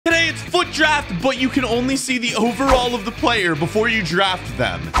it's FUT Draft, but you can only see the overall of the player before you draft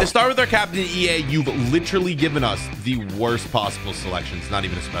them. To start with our captain EA, you've literally given us the worst possible selections, not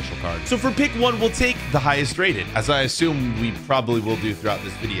even a special card. So for pick 1, we'll take the highest rated, as I assume we probably will do throughout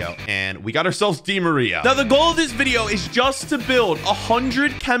this video. And we got ourselves Di Maria. Now, the goal of this video is just to build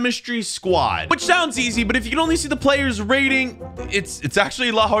 100 chemistry squad, which sounds easy, but if you can only see the player's rating, it's actually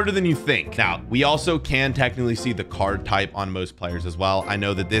a lot harder than you think. Now, we also can technically see the card type on most players as well. I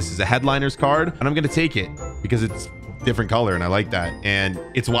know that this is a headliner's card, and I'm going to take it because it's different color and I like that, and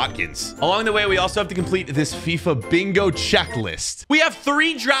it's Watkins. Along the way, we also have to complete this FIFA bingo checklist. We have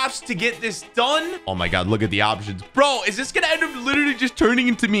 3 drafts to get this done. Oh my god, look at the options. Bro, is this gonna end up literally just turning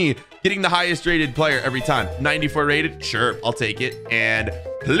into me getting the highest rated player every time? 94 rated? Sure, I'll take it. And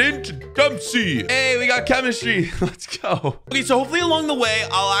Clint Dempsey. Hey, we got chemistry. Let's go. Okay, so hopefully along the way,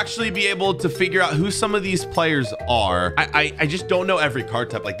 I'll actually be able to figure out who some of these players are. I just don't know every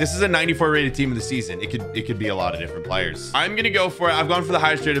card type. Like, this is a 94 rated team of the season. It could be a lot of different players. I'm gonna go for it. I've gone for the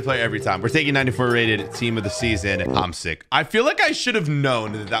highest rated player every time. We're taking 94 rated team of the season. I'm sick. I feel like I should have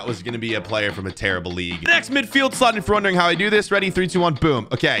known that that was gonna be a player from a terrible league. Next midfield slot, if you're wondering how I do this, ready, 3, 2, 1, boom.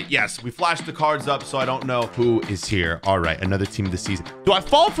 Okay, yes, we flashed the cards up, so I don't know who is here. All right, another team of the season. Do I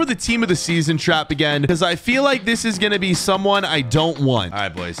fall for the team of the season trap again? Because I feel like this is gonna be someone I don't want. All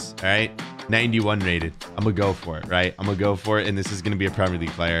right, boys. All right. 91 rated. I'm gonna go for it, right? I'm gonna go for it, and this is gonna be a Premier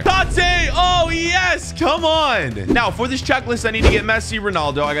League player. Tate! Oh, yes! Come on! Now, for this checklist, I need to get Messi,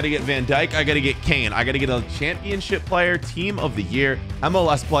 Ronaldo. I gotta get Van Dijk. I gotta get Kane. I gotta get a championship player, team of the year,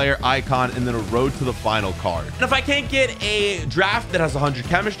 MLS player, icon, and then a road to the final card. And if I can't get a draft that has 100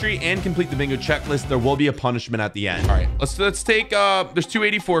 chemistry and complete the bingo checklist, there will be a punishment at the end. All right, let's take, there's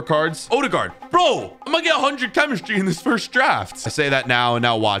 284 cards. Odegaard. Bro, I'm gonna get 100 chemistry in this first draft. I say that now, and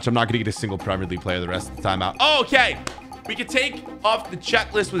now watch. I'm not gonna get a single Premier League player the rest of the time out. Okay, we can take off the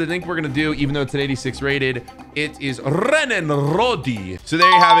checklist what I think we're gonna do, even though it's an 86 rated. It is Renan Rodi. So there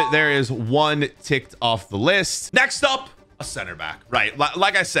you have it. There is 1 ticked off the list. Next up, a center back. Right,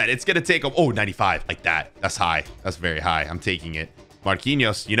 like I said, it's gonna take 95 like that. That's high. That's very high. I'm taking it.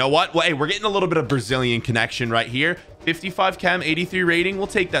 Marquinhos. You know what? Well, hey, we're getting a little bit of Brazilian connection right here. 55 chem, 83 rating. We'll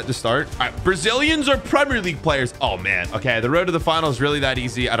take that to start. All right, Brazilians are Premier League players. Oh man. Okay, the road to the final is really that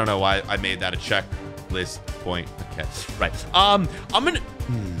easy. I don't know why I made that a checklist point. Okay, right. I'm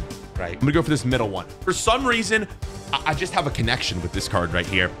gonna go for this middle one. For some reason, I just have a connection with this card right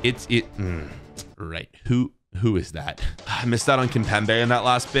here. Right. Who is that? I missed out on Kimpembe in that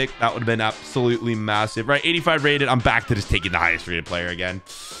last pick. That would have been absolutely massive. Right, 85 rated. I'm back to just taking the highest rated player again.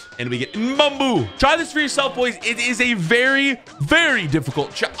 And we get Mbambu. Try this for yourself, boys. It is a very, very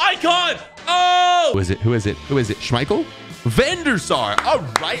difficult icon. Oh! Who is it? Schmeichel? Van der Sar. All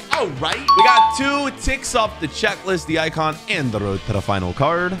right. We got 2 ticks off the checklist, the icon, and the road to the final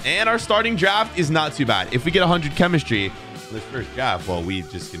card. And our starting draft is not too bad. If we get 100 chemistry, this first draft, well, we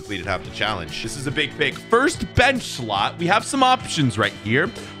just completed half the challenge. This is a big pick. First bench slot, we have some options right here.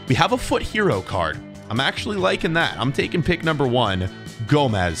 We have a FUT hero card. I'm actually liking that. I'm taking pick number 1,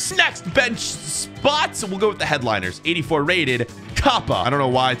 Gomez. Next bench spots, we'll go with the headliners. 84 rated, Kappa. I don't know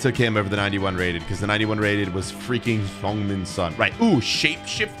why I took him over the 91 rated, because the 91 rated was freaking Heung-min Son. Right, ooh,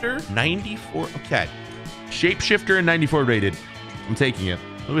 Shapeshifter, 94, okay. Shapeshifter and 94 rated. I'm taking it.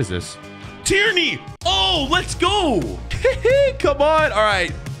 Who is this? Tierney. Oh, let's go. Come on. All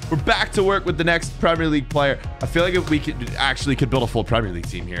right, we're back to work with the next Premier League player. I feel like if we could build a full Premier League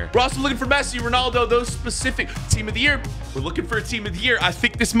team here. We're also looking for Messi, Ronaldo, those specific team of the year. We're looking for a team of the year. I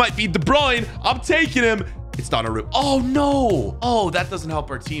think this might be De Bruyne. I'm taking him. It's Donnarumma. Oh no. Oh, that doesn't help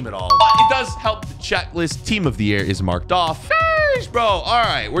our team at all, but it does help the checklist. Team of the year is marked off. Sheesh, bro. All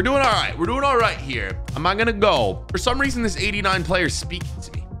right, we're doing all right. We're doing all right here. Am I gonna go? For some reason, this 89 player is speaking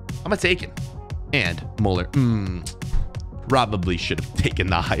to me. I'm gonna take it. And Muller. Probably should have taken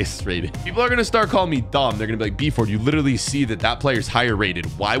the highest rated. People are gonna start calling me dumb. They're gonna be like, BFord, you literally see that player's higher rated.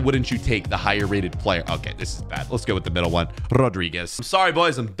 Why wouldn't you take the higher rated player? Okay, this is bad. Let's go with the middle one, Rodriguez. I'm sorry,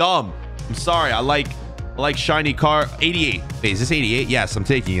 boys. I'm dumb. I'm sorry. I like shiny car. 88. Wait, is this 88? Yes, I'm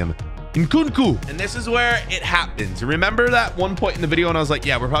taking him. Nkunku. And this is where it happens. Remember that one point in the video when I was like,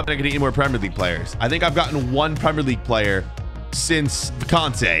 yeah, we're probably not gonna get any more Premier League players. I think I've gotten 1 Premier League player since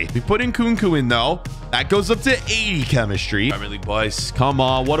Conte. We put in Nkunku in though. That goes up to 80 chemistry. Premier League boys, come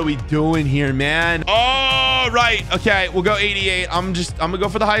on. What are we doing here, man? Oh, right. Okay, we'll go 88. I'm gonna go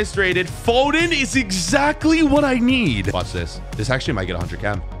for the highest rated. Foden is exactly what I need. Watch this. This actually might get 100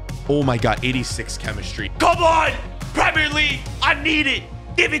 chem. Oh my God, 86 chemistry. Come on, Premier League. I need it.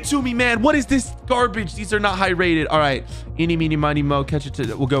 Give it to me, man. What is this garbage? These are not high rated. All right. Eeny, meeny, miny, mo. Catch it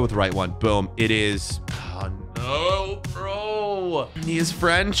to. We'll go with the right one. Boom. It is. Oh, no, bro. no. He is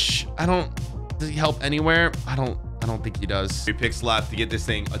French. Does he help anywhere? I don't think he does. 3 picks left to get this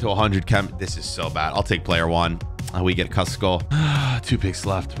thing to 100 chem. This is so bad. I'll take player 1. We get Cusco. 2 picks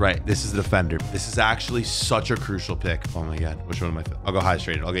left. Right. This is the defender. This is actually such a crucial pick. Oh my God. Which one am I? I'll go highest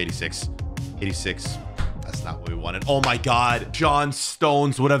rated. I'll go 86. 86. That's not what we wanted. Oh my God. John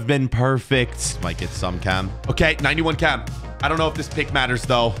Stones would have been perfect. Might get some chem. Okay. 91 chem. I don't know if this pick matters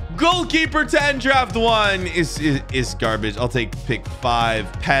though. Goalkeeper 10 draft 1 is garbage. I'll take pick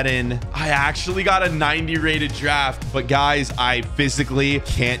 5. Pedin. I actually got a 90 rated draft, but guys, I physically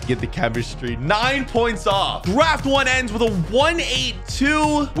can't get the chemistry. 9 points off. Draft 1 ends with a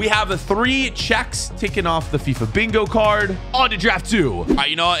 182. We have a 3 checks ticking off the FIFA bingo card. On to draft 2. All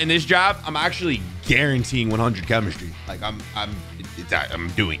right, you know what? In this draft, I'm actually guaranteeing 100 chemistry. Like I'm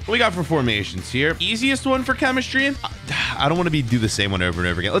doing. What we got for formations here? Easiest one for chemistry. I don't want to do the same one over and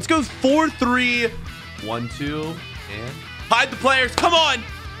over again. Let's go 4-3-1-2 and hide the players. Come on.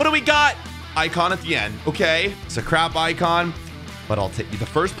 What do we got? Icon at the end. Okay. It's a crap icon, but I'll take the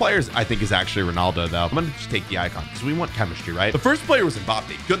first players. I think is actually Ronaldo though. I'm going to just take the icon because we want chemistry, right? The first player was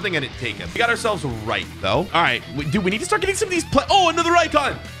Mbappe. Good thing I didn't take him. We got ourselves right though. All right. Dude, we need to start getting some of these Oh, another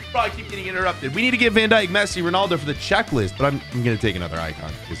icon. Bro, I keep getting interrupted. We need to get Van Dijk, Messi, Ronaldo for the checklist, but I'm going to take another icon.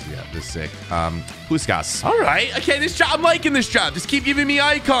 This is sick. Puskas. All right. Okay, I'm liking this job. Just keep giving me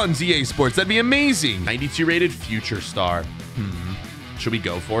icons, EA Sports. That'd be amazing. 92 rated future star. Should we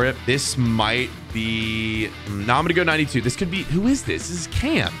go for it? This might be... No, I'm going to go 92. This could be... Who is this? This is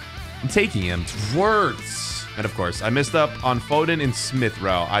Cam. I'm taking him. It's Wirtz. And of course, I missed up on Foden and Smith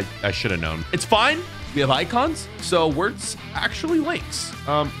Rowe. I should have known. It's fine. We have icons, so Wirtz actually links.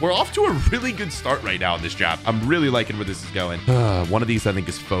 We're off to a really good start right now in this draft. I'm really liking where this is going. One of these I think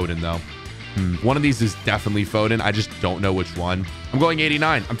is Foden though. One of these is definitely Foden. I just don't know which one. I'm going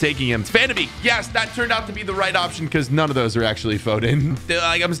 89. I'm taking him. It's Van de Beek. Yes, that turned out to be the right option because none of those are actually Foden.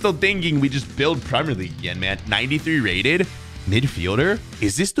 Like, I'm still thinking we just build Premier League again, man. 93 rated. Midfielder?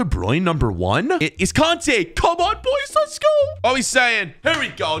 Is this De Bruyne number 1? It is Conte. Come on, boys. Let's go. Oh, he's saying, here we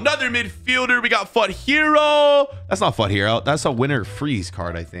go. Another midfielder. We got FUT Hero. That's not FUT Hero. That's a winner freeze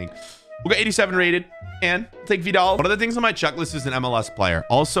card, I think. We'll go 87 rated. And take Vidal. One of the things on my checklist is an MLS player.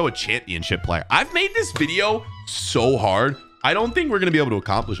 Also a championship player. I've made this video so hard. I don't think we're going to be able to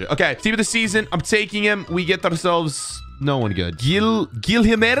accomplish it. Okay. Team of the season. I'm taking him. We get ourselves no one good.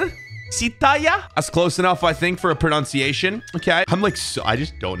 Gilhimer. Sitaya. That's close enough, I think, for a pronunciation. Okay. I'm like, I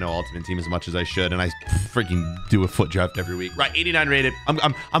just don't know Ultimate Team as much as I should. And I freaking do a FUT draft every week. Right. 89 rated.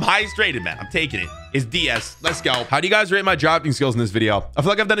 I'm highest rated, man. I'm taking it. It's DS. Let's go. How do you guys rate my drafting skills in this video? I feel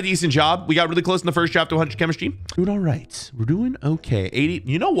like I've done a decent job. We got really close in the first draft to 100 chemistry. Doing all right. We're doing okay. 80.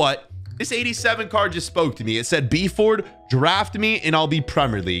 You know what? This 87 card just spoke to me. It said, BFord, draft me and I'll be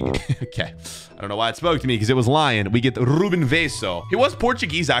Premier League. Okay. I don't know why it spoke to me because it was lying. We get Ruben Veso. He was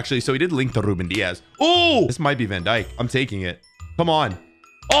Portuguese, actually, so he did link to Ruben Diaz. Oh, this might be Van Dijk. I'm taking it. Come on.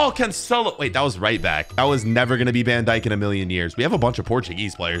 Oh, Cancelo. Wait, that was right back. That was never going to be Van Dijk in a million years. We have a bunch of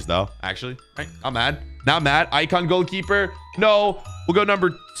Portuguese players, though, actually. Right? Not mad. Not mad. Icon goalkeeper. No. We'll go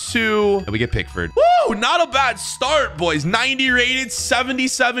number 2. And we get Pickford. Woo! Not a bad start, boys. 90 rated,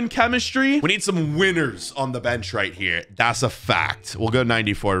 77 chemistry. We need some winners on the bench right here. That's a fact. We'll go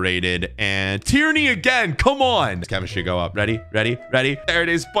 94 rated. And Tierney again. Come on. Chemistry go up. Ready? Ready? Ready? There it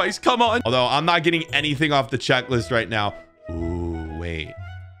is, boys. Come on. Although I'm not getting anything off the checklist right now. Ooh, wait.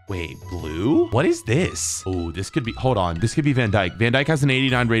 Wait, blue? What is this? Oh, this could be... Hold on. This could be Van Dijk. Van Dijk has an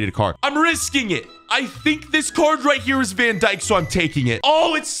 89 rated card. I'm risking it. I think this card right here is Van Dijk, so I'm taking it.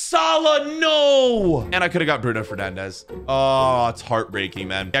 Oh, it's Salah. No. And I could have got Bruno Fernandes. Oh, it's heartbreaking,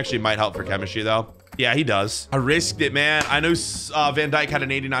 man. He actually might help for chemistry, though. Yeah, he does. I risked it, man. I know Van Dijk had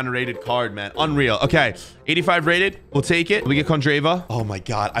an 89 rated card, man. Unreal. Okay, 85 rated. We'll take it. We get Condreva. Oh, my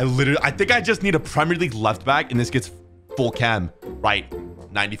God. I think I just need a Premier League left back, and this gets full chem. Right.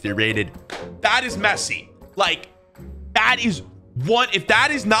 93 rated. That is Messi. Like, that is one. If that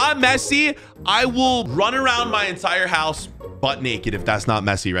is not Messi, I will run around my entire house butt naked if that's not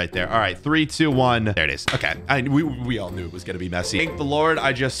Messi right there. All right, 3, 2, 1. There it is. Okay. We all knew it was going to be Messi. Thank the Lord,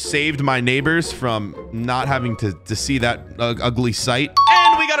 I just saved my neighbors from not having to see that ugly sight.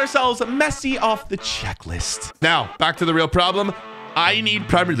 And we got ourselves Messi off the checklist. Now, back to the real problem. I need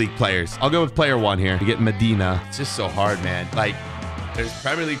Premier League players. I'll go with player 1 here. We get Medina. It's just so hard, man. Like, there's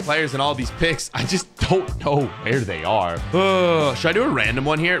Premier League players in all these picks. I just don't know where they are. Should I do a random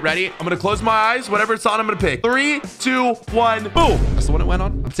one here? Ready? I'm going to close my eyes. Whatever it's on, I'm going to pick. 3, 2, 1. Boom. That's the one it went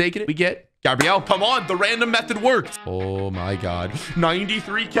on. I'm taking it. We get Gabriel, come on. The random method worked. Oh my God.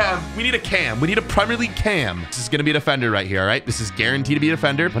 93 cam. We need a cam. We need a Premier League cam. This is going to be a defender right here. All right. This is guaranteed to be a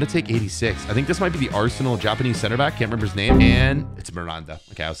defender. I'm going to take 86. I think this might be the Arsenal Japanese center back. Can't remember his name. And it's Miranda.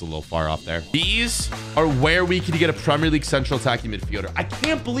 Okay. I was a little far off there. These are where we could get a Premier League central attacking midfielder. I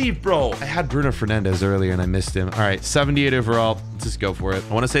can't believe, bro. I had Bruno Fernandes earlier and I missed him. All right. 78 overall. Let's just go for it.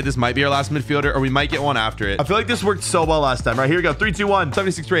 I want to say this might be our last midfielder or we might get one after it. I feel like this worked so well last time. All right. Here we go. 3, 2, 1.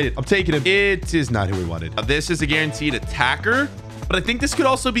 76 rated. I'm taking him. It is not who we wanted. Now, this is a guaranteed attacker, but I think this could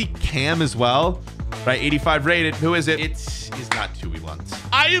also be Cam as well. Right, 85 rated. Who is it? It is not who we want.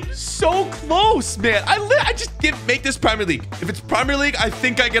 I am so close, man. I just make this Premier League. If it's Premier League, I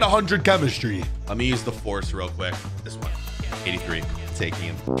think I get 100 chemistry. Let me use the force real quick. This one, 83.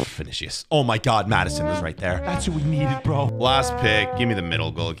 Taking him. Vinicius. Oh my God, Madison was right there. That's who we needed, bro. Last pick. Give me the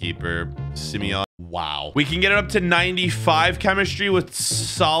middle goalkeeper, Simeon. Wow. We can get it up to 95 chemistry with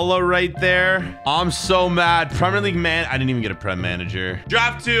Salah right there. I'm so mad. Premier League man. I didn't even get a Prem manager.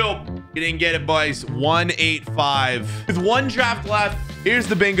 Draft 2. We didn't get it, boys. 185. With one draft left, here's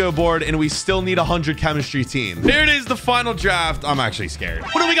the bingo board, and we still need 100 chemistry team. There it is, the final draft. I'm actually scared.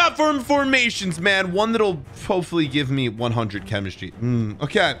 What do we got for formations, man? One that'll hopefully give me 100 chemistry.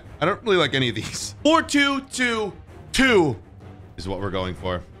 Okay. I don't really like any of these. 4-2-2-2. Is what we're going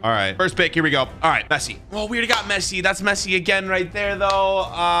for. All right, first pick, here we go. All right, Messi. Oh, we already got Messi. That's Messi again right there, though.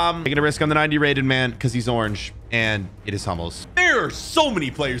 Taking a risk on the 90 rated man because he's orange and it is Hummels. There are so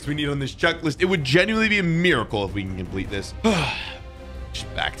many players we need on this checklist. It would genuinely be a miracle if we can complete this.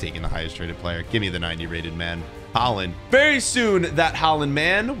 Just back taking the highest rated player. Give me the 90 rated man. Haaland. Very soon, that Haaland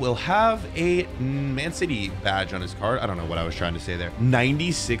man will have a Man City badge on his card. I don't know what I was trying to say there.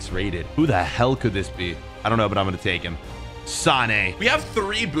 96 rated. Who the hell could this be? I don't know, but I'm going to take him. Sane. We have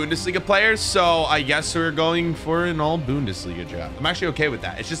 3 Bundesliga players, so I guess we're going for an all Bundesliga draft. I'm actually okay with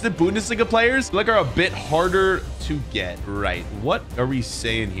that. It's just the Bundesliga players are a bit harder to get right. What are we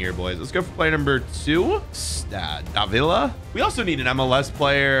saying here, boys? Let's go for player number 2. Davila. We also need an MLS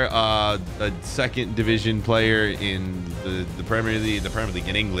player, a second division player in the Premier League,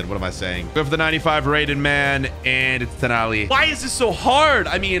 in England. What am I saying? Go for the 95 rated man, and it's Tonali. Why is this so hard?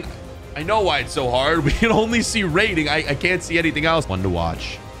 I mean, I know why it's so hard. We can only see rating. I can't see anything else. One to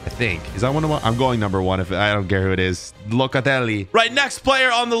watch, I think. Is that one to watch? I'm going number 1. If I don't care who it is. Locatelli. Right, next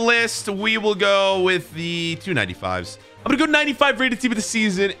player on the list. We will go with the 295s. I'm gonna go 95 rated team of the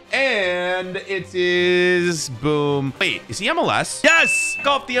season, and it is boom. Wait, is he MLS? Yes,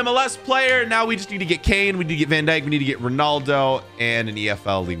 go off the MLS player. Now we just need to get Kane. We need to get Van Dijk. We need to get Ronaldo and an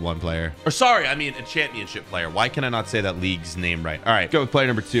EFL League 1 player. Or sorry, I mean a championship player. Why can I not say that league's name right? All right, go with player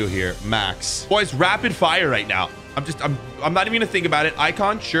number 2 here, Max. Boys, rapid fire right now. I'm not even gonna think about it.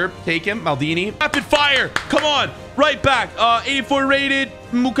 Icon, sure, take him. Maldini, rapid fire. Come on, right back. 84 rated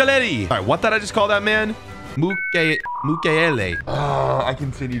Mukaleli. All right, what did I just call that man? Mukele. I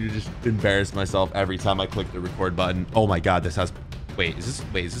continue to just embarrass myself every time I click the record button. Oh my God, this has... Wait, is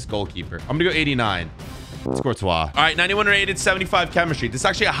this goalkeeper? I'm gonna go 89. It's Courtois. All right, 91 rated, 75 chemistry. This is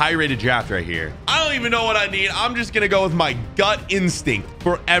actually a high rated draft right here. I don't even know what I need. I'm just gonna go with my gut instinct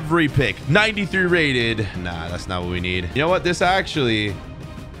for every pick. 93 rated. Nah, that's not what we need. You know what? This actually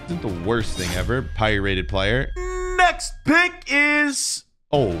isn't the worst thing ever. High rated player. Next pick is...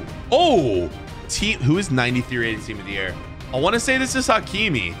 Oh. Team, who is 93 rated team of the year? I want to say this is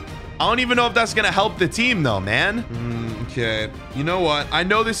Hakimi. I don't even know if that's going to help the team though, man. Okay. You know what? I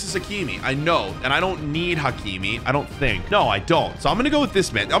know this is Hakimi. I know. And I don't need Hakimi. I don't think. No, I don't. So I'm going to go with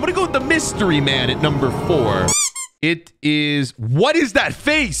this man. I'm going to go with the mystery man at number 4. It is... What is that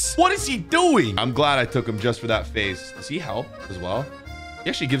face? What is he doing? I'm glad I took him just for that face. Does he help as well? He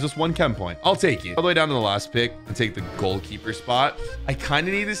actually gives us 1 chem point. I'll take it. All the way down to the last pick and take the goalkeeper spot. I kind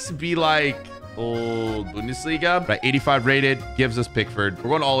of need this to be like... old Bundesliga. Right, 85 rated, gives us Pickford. We're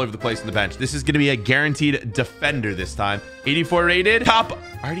going all over the place on the bench. This is going to be a guaranteed defender this time. 84 rated. Kappa.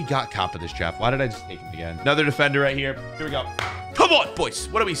 I already got Kappa this draft. Why did I just take him again? Another defender right here. Here we go. Come on, boys.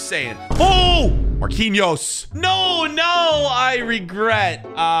 What are we saying? Oh, Marquinhos. No. I regret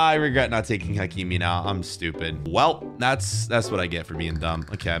not taking Hakimi now. I'm stupid. Well, that's what I get for being dumb.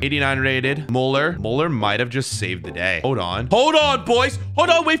 Okay. 89 rated. Muller might have just saved the day. Hold on, boys. Hold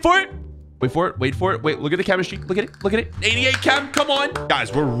on. Wait for it. Wait, look at the chemistry. Look at it. 88 chem. Come on.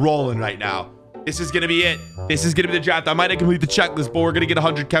 Guys, we're rolling right now. This is going to be it. This is going to be the draft. I might not complete the checklist, but we're going to get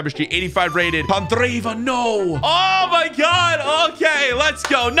 100 chemistry. 85 rated. Pandreva, no. Oh, my God. Okay, let's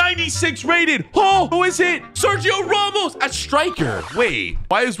go. 96 rated. Oh, who is it? Sergio Ramos at striker. Wait,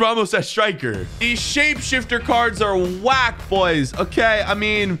 why is Ramos at striker? These shapeshifter cards are whack, boys. Okay, I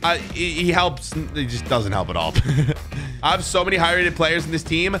mean, he helps. He just doesn't help at all. I have so many high-rated players in this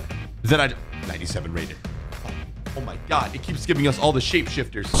team. Then I 97 rated. Oh my God, it keeps giving us all the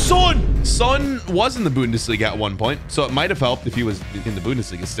shapeshifters. Son was in the Bundesliga at one point, so it might have helped if he was in the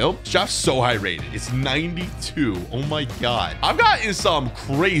Bundesliga still. Draft's so high rated. It's 92. Oh my God. I've gotten some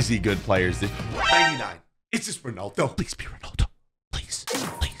crazy good players. 99. Is this Ronaldo? Please be Ronaldo. Please.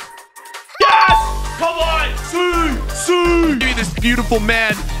 Yes! Come on! See! Give me this beautiful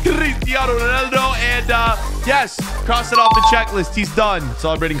man, Cristiano Ronaldo, and yes, cross it off the checklist. He's done.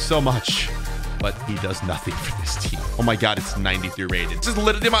 Celebrating so much, but he does nothing for this team. Oh my God, it's 93 rated. This is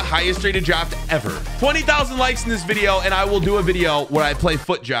literally my highest rated draft ever. 20,000 likes in this video, and I will do a video where I play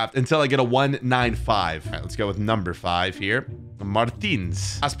FUT draft until I get a 195. All right, let's go with number 5 here.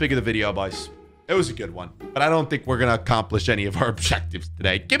 Martins. Last pick of the video, boys. It was a good one, but I don't think we're going to accomplish any of our objectives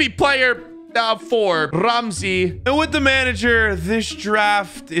today. Give me player 4, Ramsey. And with the manager, this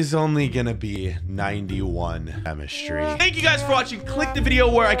draft is only going to be 91 chemistry. Thank you guys for watching. Click the video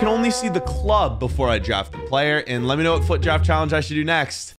where I can only see the club before I draft the player, and let me know what FUT draft challenge I should do next.